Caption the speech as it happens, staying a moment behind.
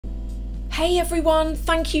Hey everyone,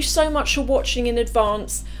 thank you so much for watching in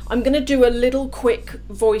advance. I'm going to do a little quick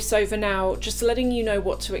voiceover now, just letting you know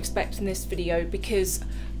what to expect in this video, because I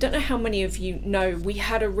don't know how many of you know, we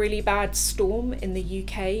had a really bad storm in the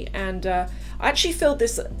UK, and I actually filmed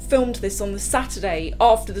this on the Saturday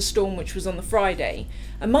after the storm, which was on the Friday.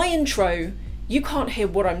 And my intro, you can't hear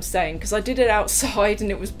what I'm saying because I did it outside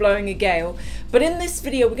and it was blowing a gale. But in this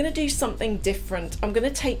video, we're going to do something different. I'm going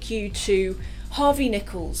to take you to Harvey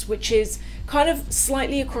Nichols, which is kind of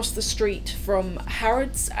slightly across the street from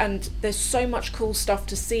Harrods, and there's so much cool stuff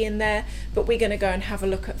to see in there. But we're going to go and have a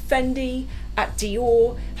look at FENDI, at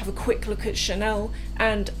DIOR, have a quick look at Chanel,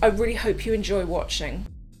 and I really hope you enjoy watching.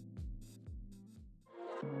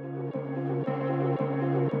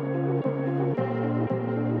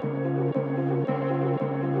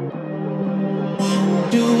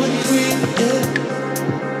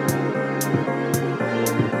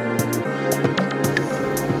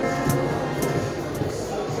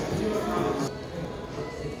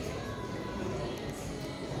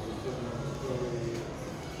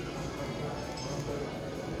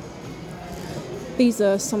 These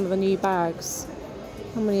are some of the new bags.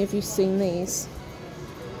 How many of you seen these?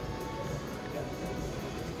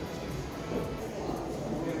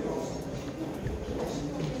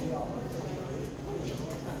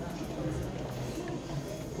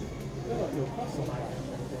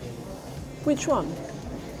 Which one?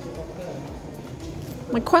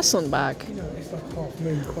 My croissant bag. It's like half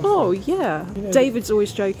moon croissant. Oh yeah. David's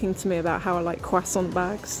always joking to me about how I like croissant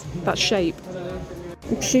bags. That shape.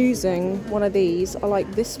 I'm choosing one of these. I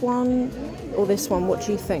like this one or this one. What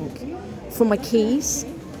do you think? For my keys.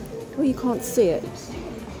 Oh, you can't see it.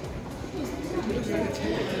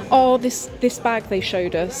 Oh, this bag they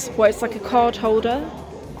showed us. Well, it's like a card holder,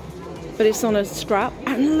 but it's on a strap.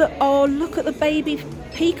 And look, oh, look at the baby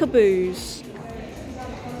peekaboos.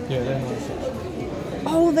 Yeah, they're nice.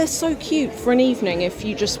 Oh, they're so cute for an evening if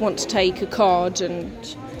you just want to take a card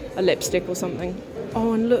and a lipstick or something.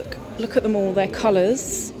 Oh, and look at them all, their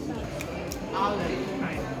colours. What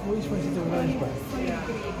are you supposed to do with those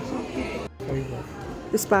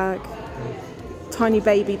bags? This bag, tiny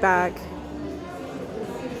baby bag.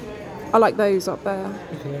 I like those up there.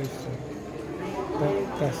 Look at those two.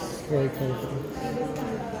 That's very colourful.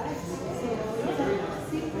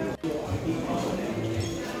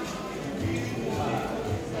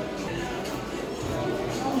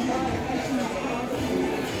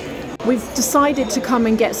 We've decided to come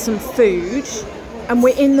and get some food, and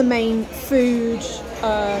we're in the main food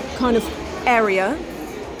kind of area,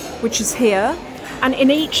 which is here. And in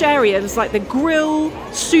each area there's like the grill,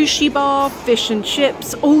 sushi bar, fish and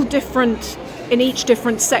chips, all different in each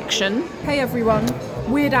different section. Hey everyone,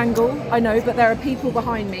 weird angle, I know, but there are people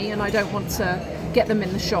behind me and I don't want to get them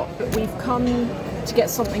in the shot. But we've come to get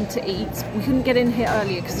something to eat. We couldn't get in here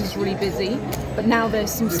earlier because it was really busy, but now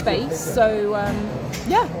there's some space, so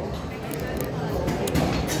yeah.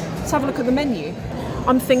 Let's have a look at the menu.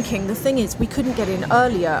 I'm thinking, the thing is, we couldn't get in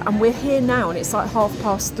earlier and we're here now and it's like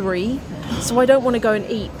 3:30, so I don't want to go and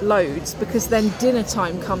eat loads because then dinner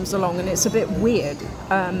time comes along and it's a bit weird.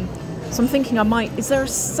 So I'm thinking is there a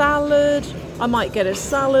salad? I might get a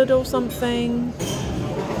salad or something.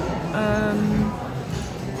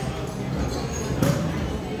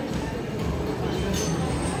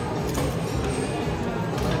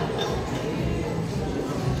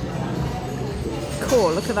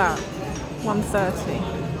 Cool, look at that. 130.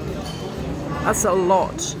 That's a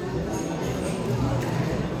lot.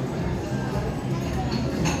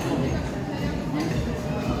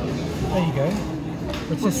 There you go.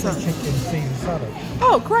 It's just a chicken Caesar salad.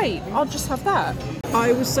 Oh, great. I'll just have that.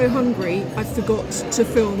 I was so hungry, I forgot to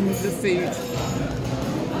film the food.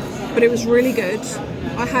 But it was really good.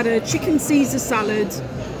 I had a chicken Caesar salad.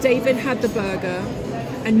 David had the burger.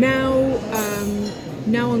 And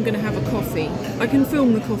now I'm going to have a coffee. I can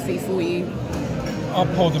film the coffee for you. I'll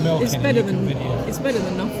pour the milk It's in better and you than can video. It's better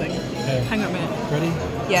than nothing. Yeah. Hang on a minute. Ready?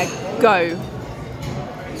 Yeah, go.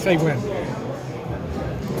 Say when.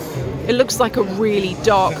 It looks like a really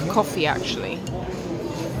dark coffee, actually.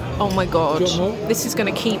 Oh my god. Do you want more? This is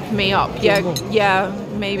going to keep me up. Do you Yeah, want more? yeah,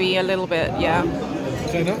 maybe a little bit. Yeah.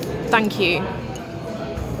 Is that enough? Thank you.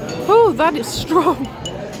 Oh, that is strong.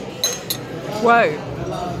 Whoa.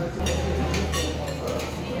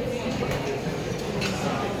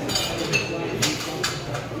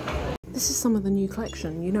 This is some of the new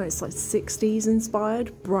collection. You know, it's like 60s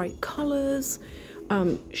inspired, bright colours,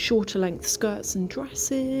 shorter length skirts and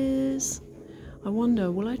dresses. I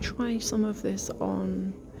wonder, will I try some of this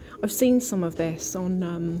on... I've seen some of this on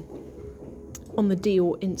the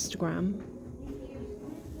DIOR Instagram.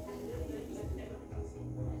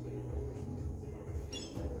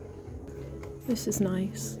 This is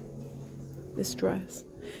nice. This dress.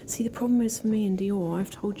 See, the problem is for me in Dior,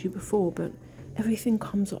 I've told you before, but everything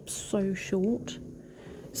comes up so short.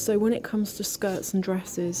 So when it comes to skirts and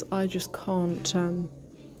dresses, I just can't,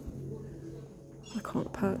 I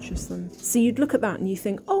can't purchase them. So you'd look at that and you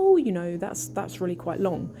think, oh, you know, that's really quite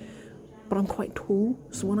long. But I'm quite tall,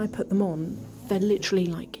 so when I put them on, they're literally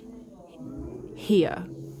like here.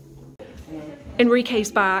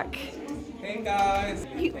 Enrique's back. Hey guys!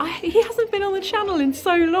 He hasn't been on the channel in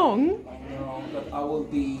so long. I know, but I will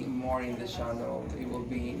be more in the channel. It will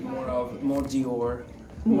be more Dior,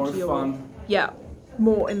 more Dior. fun. Yeah,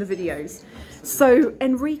 more in the videos. So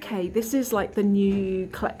Enrique, this is like the new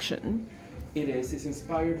collection. It is. It's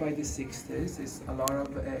inspired by the 60s. It's a lot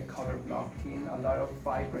of color blocking, a lot of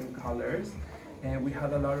vibrant colors. And we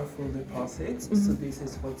had a lot of full deposits, so this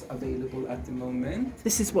is what's available at the moment.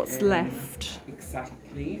 This is what's left.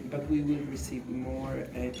 Exactly, but we will receive more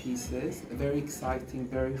pieces. Very exciting,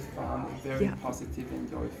 very fun, very positive and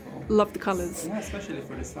joyful. Love the colours. Yeah, especially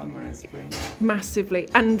for the summer and spring. Massively.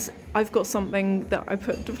 And I've got something that I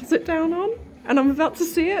put a deposit down on, and I'm about to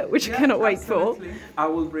see it, which I cannot wait for. I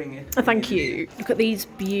will bring it. Thank you. Look at these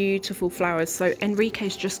beautiful flowers. So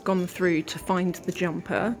Enrique's just gone through to find the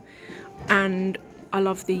jumper. And I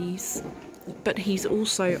love these, but he's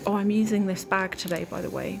also, oh, I'm using this bag today, by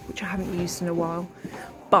the way, which I haven't used in a while,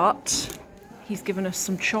 but he's given us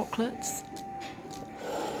some chocolates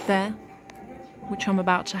there, which I'm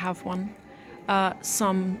about to have one,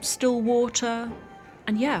 some still water,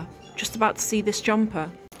 and yeah, just about to see this jumper.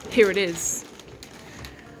 Here it is.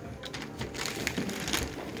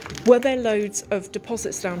 Were there loads of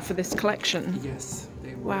deposits down for this collection? Yes,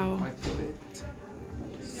 they were. Wow. Quite a bit.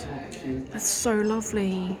 That's so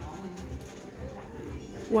lovely.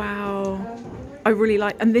 Wow. I really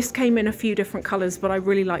like, and this came in a few different colours, but I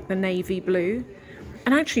really like the navy blue.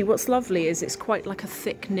 And actually what's lovely is it's quite like a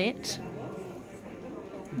thick knit.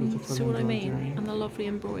 See what I mean? And the lovely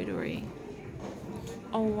embroidery.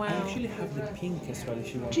 Oh wow. I actually have the pink as well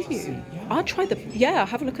if you want Do to you? see. Yeah. I'll try the, yeah,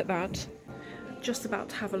 have a look at that. Just about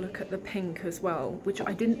to have a look at the pink as well, which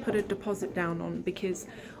I didn't put a deposit down on because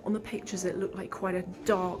on the pictures it looked like quite a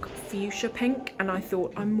dark fuchsia pink, and I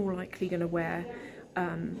thought I'm more likely going to wear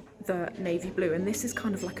the navy blue, and this is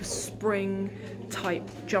kind of like a spring type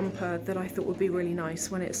jumper that I thought would be really nice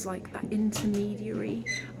when it's like that intermediary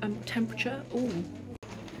temperature. Oh,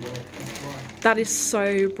 that is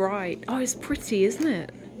so bright. Oh, it's pretty, isn't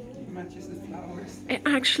it? It matches the flowers. It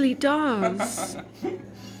actually does.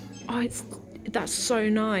 Oh, that's so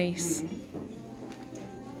nice.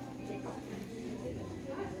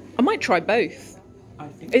 I might try both. I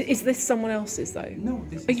think Is this someone else's though? No,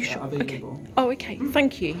 this Are you is sure? available. Okay. Oh, okay.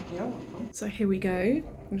 Thank you. Yeah, welcome. So here we go.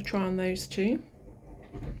 I'm going to try on those two.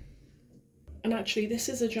 And actually, this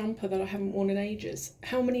is a jumper that I haven't worn in ages.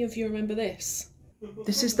 How many of you remember this?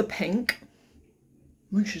 This is the pink,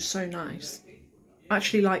 which is so nice. I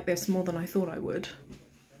actually like this more than I thought I would.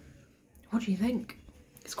 What do you think?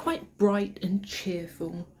 It's quite bright and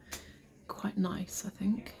cheerful. Quite nice, I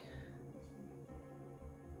think.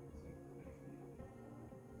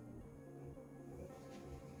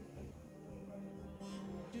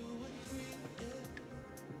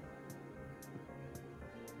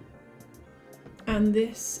 And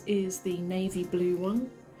this is the navy blue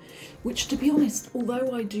one, which, to be honest,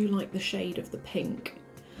 although I do like the shade of the pink,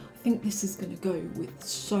 I think this is going to go with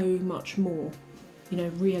so much more, you know,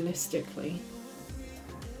 realistically.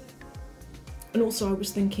 And also I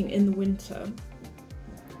was thinking in the winter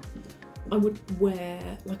I would wear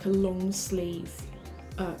like a long sleeve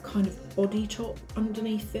kind of body top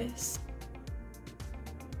underneath this.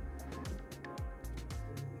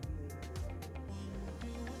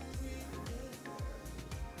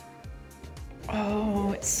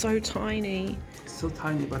 Oh, it's so tiny. So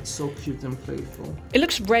tiny but so cute and playful. It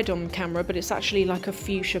looks red on camera, but it's actually like a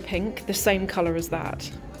fuchsia pink, the same colour as that.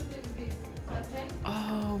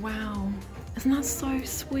 Oh, wow. Isn't that so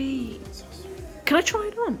sweet? Can I try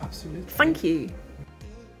it on? Absolutely. Thank you.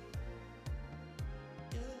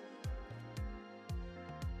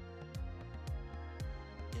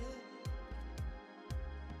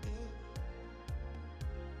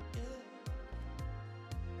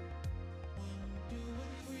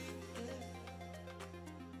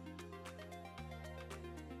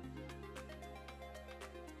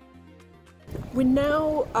 We're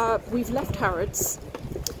now, we've left Harrods.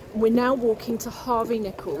 We're now walking to Harvey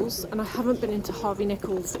Nichols, and I haven't been into Harvey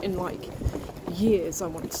Nichols in like years, I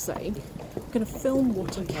want to say. I'm going to film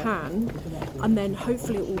what I can, and then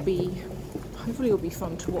hopefully it will be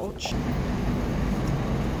fun to watch.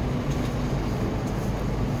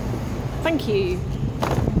 Thank you.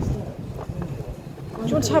 Do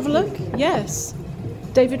you want to have a look? Yes.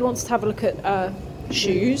 David wants to have a look at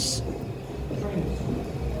shoes.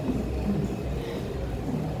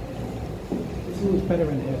 It's always better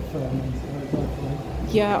in here for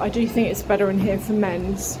men's. Yeah, I do think it's better in here for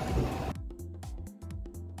men's.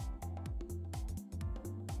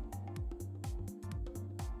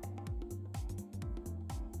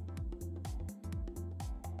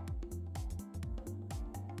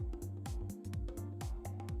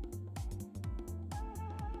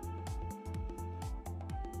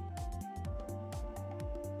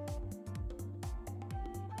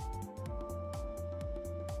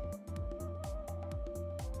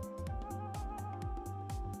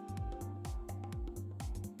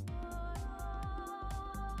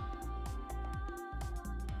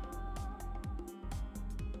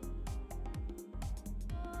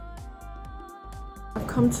 I've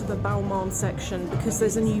come to the Balmain section because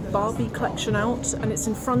there's a new Barbie collection out and it's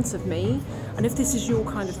in front of me, and if this is your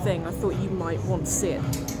kind of thing I thought you might want to see it.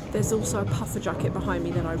 There's also a puffer jacket behind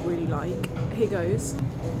me that I really like. Here goes.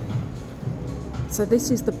 So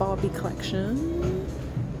this is the Barbie collection.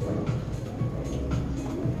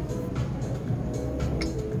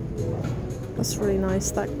 That's really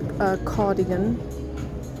nice, that cardigan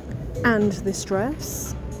and this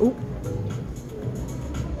dress. Ooh.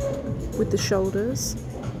 With the shoulders.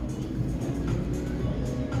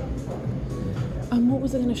 What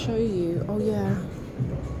was I going to show you? Oh yeah,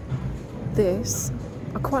 this.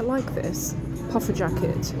 I quite like this puffer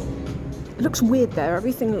jacket. It looks weird there.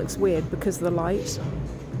 Everything looks weird because of the light.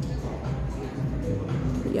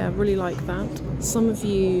 But yeah, I really like that. Some of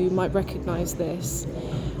you might recognise this.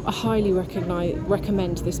 I highly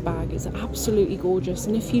recommend this bag. It's absolutely gorgeous,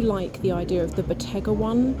 and if you like the idea of the Bottega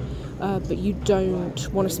one, but you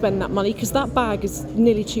don't want to spend that money, because that bag is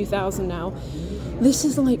nearly 2,000 now. This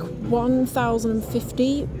is like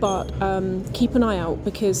 1,050, but keep an eye out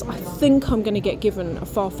because I think I'm going to get given a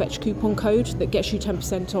Farfetch coupon code that gets you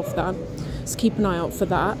 10% off that. So keep an eye out for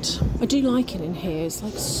that. I do like it in here. It's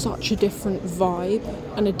like such a different vibe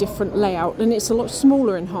and a different layout, and it's a lot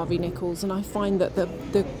smaller in Harvey Nichols, and I find that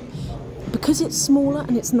because it's smaller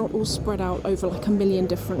and it's not all spread out over like a million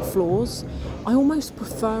different floors, I almost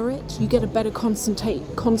prefer it. You get a better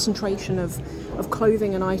concentration of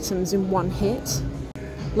clothing and items in one hit.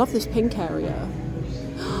 Love this pink area.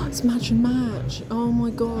 It's match and match. Oh my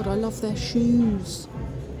god, I love their shoes.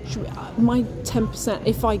 My 10%,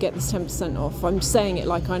 if I get this 10% off, I'm saying it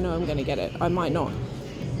like I know I'm going to get it. I might not.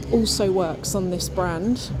 Also works on this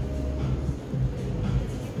brand.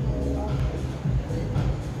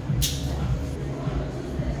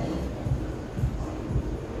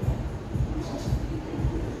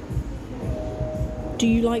 Do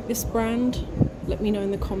you like this brand? Let me know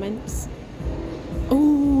in the comments. Oh,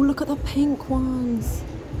 look at the pink ones.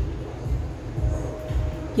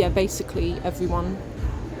 Yeah, basically everyone,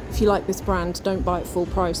 if you like this brand, don't buy it full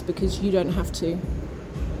price because you don't have to.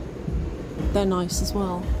 They're nice as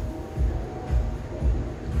well.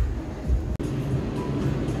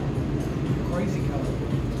 Crazy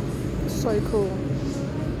colour. So cool.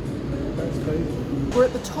 That's crazy. We're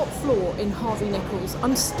at the top floor in Harvey Nichols.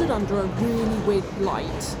 I'm stood under a really weird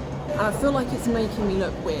light and I feel like it's making me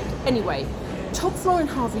look weird. Anyway, top floor in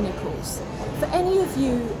Harvey Nichols. For any of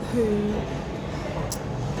you who...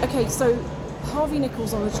 Okay, so Harvey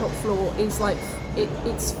Nichols on the top floor is like,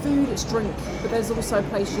 it's food, it's drink, but there's also a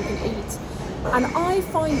place you can eat. And I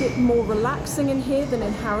find it more relaxing in here than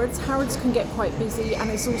in Harrods. Harrods can get quite busy and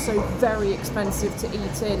it's also very expensive to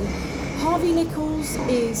eat in. Harvey Nichols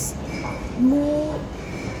is more,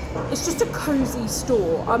 it's just a cozy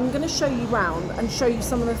store. I'm going to show you around and show you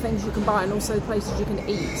some of the things you can buy and also the places you can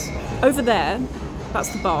eat. Over there, that's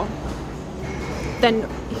the bar. Then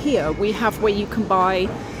here we have where you can buy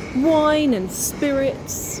wine and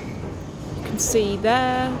spirits. You can see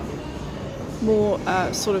there more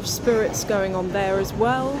sort of spirits going on there as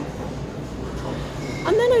well.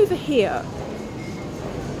 And then over here,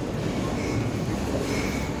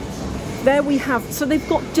 there we have, so they've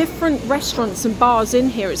got different restaurants and bars in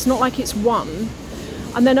here. It's not like it's one.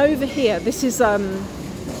 And then over here, this is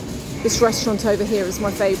this restaurant over here is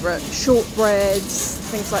my favourite. Shortbreads,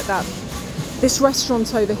 things like that. This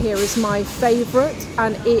restaurant over here is my favourite,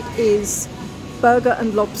 and it is burger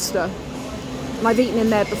and lobster. And I've eaten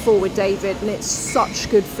in there before with David, and it's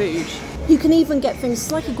such good food. You can even get things,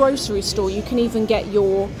 it's like a grocery store. You can even get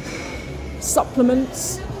your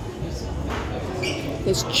supplements.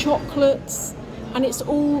 There's chocolates, and it's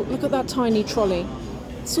all, look at that tiny trolley.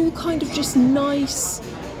 It's all kind of just nice,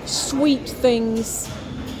 sweet things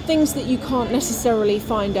that you can't necessarily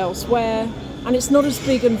find elsewhere, and it's not as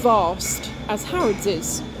big and vast as Harrods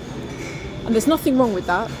is. And there's nothing wrong with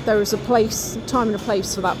that. There is a place, time and a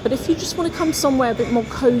place for that. But if you just want to come somewhere a bit more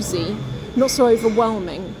cosy, not so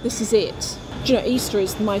overwhelming, this is it. Do you know, Easter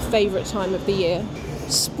is my favourite time of the year.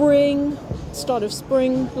 Spring, start of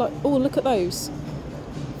spring, like, oh, look at those.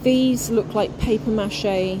 These look like paper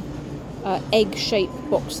mache egg-shaped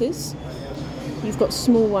boxes. You've got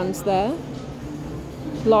small ones there,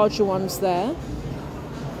 larger ones there.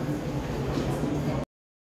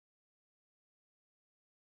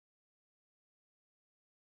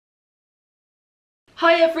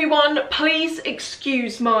 Hi everyone, please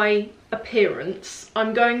excuse my appearance.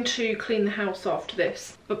 I'm going to clean the house after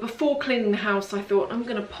this. But before cleaning the house, I thought I'm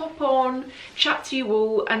going to pop on, chat to you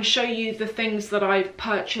all and show you the things that I've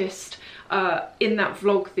purchased in that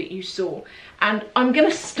vlog that you saw. And I'm going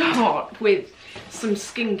to start with some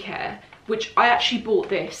skincare, which I actually bought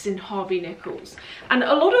this in Harvey Nichols. And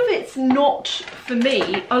a lot of it's not for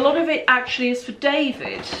me, a lot of it actually is for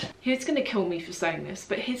David. He's gonna kill me for saying this,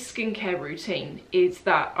 but his skincare routine is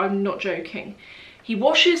that, I'm not joking, he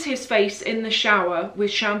washes his face in the shower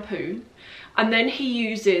with shampoo, and then he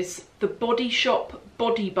uses the Body Shop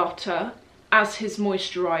body butter as his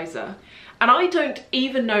moisturiser. And I don't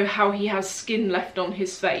even know how he has skin left on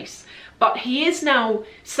his face. But he is now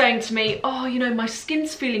saying to me, oh, you know, my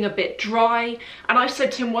skin's feeling a bit dry. And I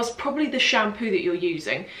said to him, well, it's probably the shampoo that you're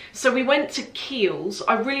using. So we went to Kiehl's.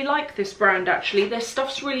 I really like this brand, actually. Their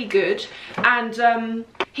stuff's really good. And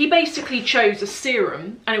he basically chose a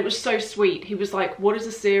serum, and it was so sweet. He was like, what is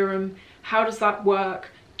a serum? How does that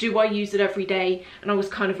work? Do I use it every day? And I was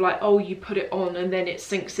kind of like, oh, you put it on and then it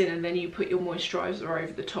sinks in and then you put your moisturiser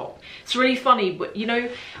over the top. It's really funny, but you know,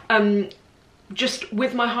 just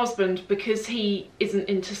with my husband, because he isn't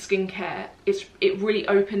into skincare, it really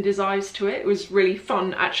opened his eyes to it. It was really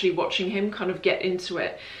fun actually watching him kind of get into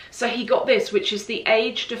it. So he got this, which is the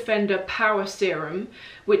Age Defender Power Serum,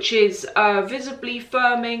 which is visibly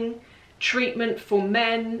firming treatment for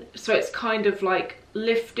men. So it's kind of like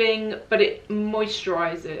lifting, but it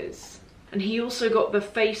moisturizes. And he also got the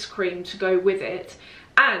face cream to go with it.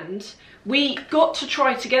 And we got to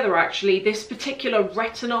try together actually this particular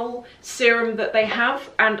retinol serum that they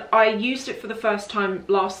have, and I used it for the first time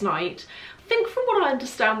last night. I think from what I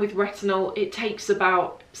understand with retinol, it takes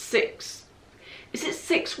about 6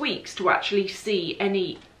 weeks to actually see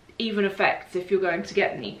any even effects if you're going to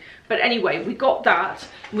get any. But anyway, we got that,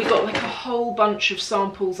 and we got like a whole bunch of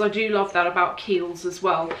samples. I do love that about Kiehl's as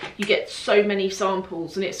well. You get so many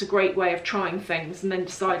samples and it's a great way of trying things and then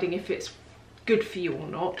deciding if it's good for you or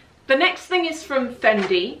not. The next thing is from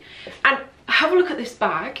FENDI, and have a look at this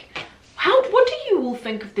bag. What do you all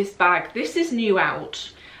think of this bag? This is new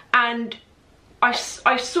out, and I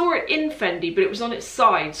saw it in FENDI, but it was on its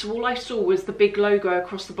side, so all I saw was the big logo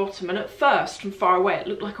across the bottom, and at first, from far away, it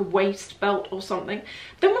looked like a waist belt or something.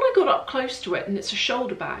 Then when I got up close to it, and it's a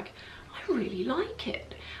shoulder bag, I really like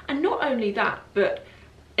it. And not only that, but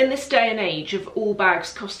in this day and age of all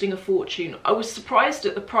bags costing a fortune, I was surprised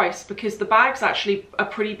at the price, because the bag's actually a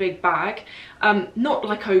pretty big bag. Not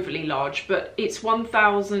like overly large, but it's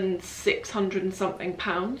 1,600 and something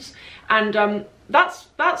pounds. And that's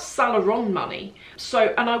Salaron money.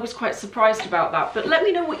 So, and I was quite surprised about that. But let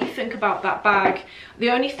me know what you think about that bag. The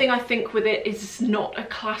only thing I think with it is it's not a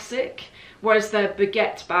classic, whereas their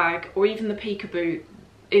baguette bag or even the peekaboo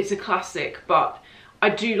is a classic, but I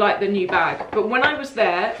do like the new bag. But when I was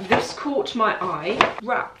there, this caught my eye,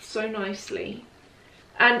 wrapped so nicely.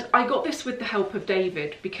 And I got this with the help of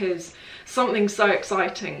David, because something so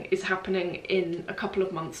exciting is happening in a couple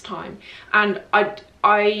of months' time. And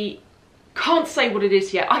I can't say what it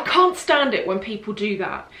is yet. I can't stand it when people do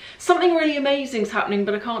that. Something really amazing is happening,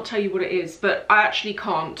 but I can't tell you what it is. But I actually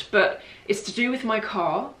can't. But it's to do with my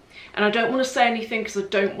car. And I don't want to say anything because I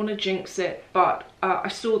don't want to jinx it. But I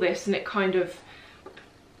saw this and it kind of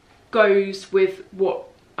goes with what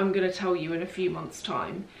I'm going to tell you in a few months'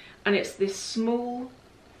 time. And it's this small,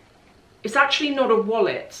 it's actually not a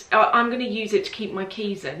wallet. I'm going to use it to keep my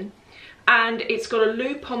keys in. And it's got a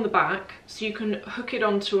loop on the back, so you can hook it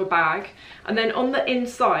onto a bag. And then on the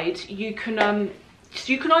inside, you can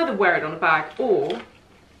either wear it on a bag, or,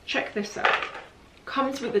 check this out,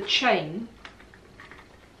 comes with a chain.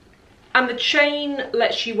 And the chain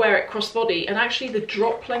lets you wear it crossbody, and actually the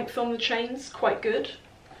drop length on the chain's quite good.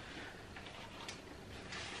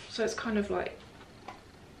 So it's kind of like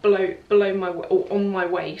below my, or on my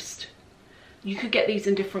waist. You could get these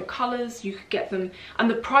in different colours, you could get them, and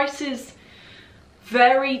the prices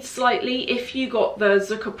varied slightly. If you got the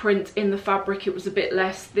Zucker print in the fabric, it was a bit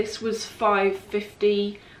less. This was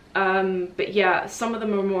 £5.50, but yeah, some of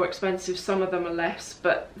them are more expensive, some of them are less.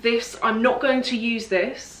 But this, I'm not going to use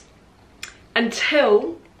this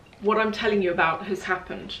until what I'm telling you about has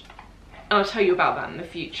happened. And I'll tell you about that in the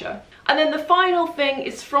future. And then the final thing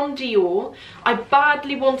is from Dior. I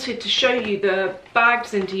badly wanted to show you the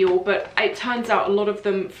bags in Dior, but it turns out a lot of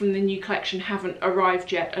them from the new collection haven't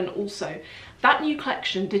arrived yet. And also, that new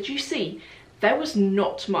collection, did you see? There was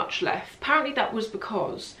not much left. Apparently that was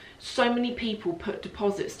because so many people put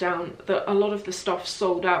deposits down that a lot of the stuff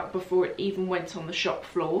sold out before it even went on the shop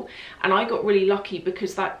floor. And I got really lucky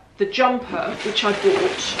because the jumper, which I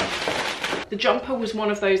bought, the jumper was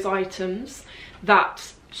one of those items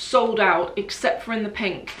that sold out except for in the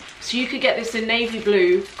pink. So you could get this in navy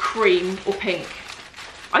blue, cream or pink.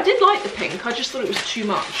 I did like the pink, I just thought it was too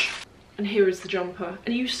much. And here is the jumper,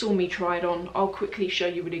 and you saw me try it on. I'll quickly show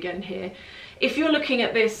you it again here. If you're looking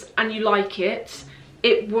at this and you like it,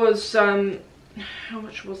 it was, how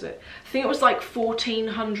much was it? I think it was like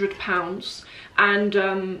 £1,400,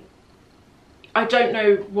 and I don't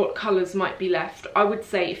know what colours might be left. I would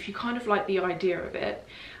say if you kind of like the idea of it,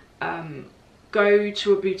 go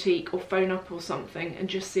to a boutique or phone up or something and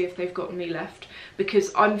just see if they've got any left, because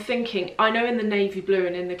I'm thinking, I know in the navy blue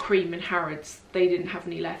and in the cream in Harrods they didn't have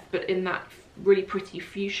any left, but in that really pretty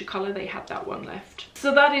fuchsia colour they had that one left.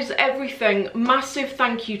 So that is everything. Massive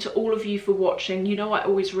thank you to all of you for watching. You know I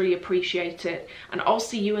always really appreciate it, and I'll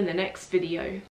see you in the next video.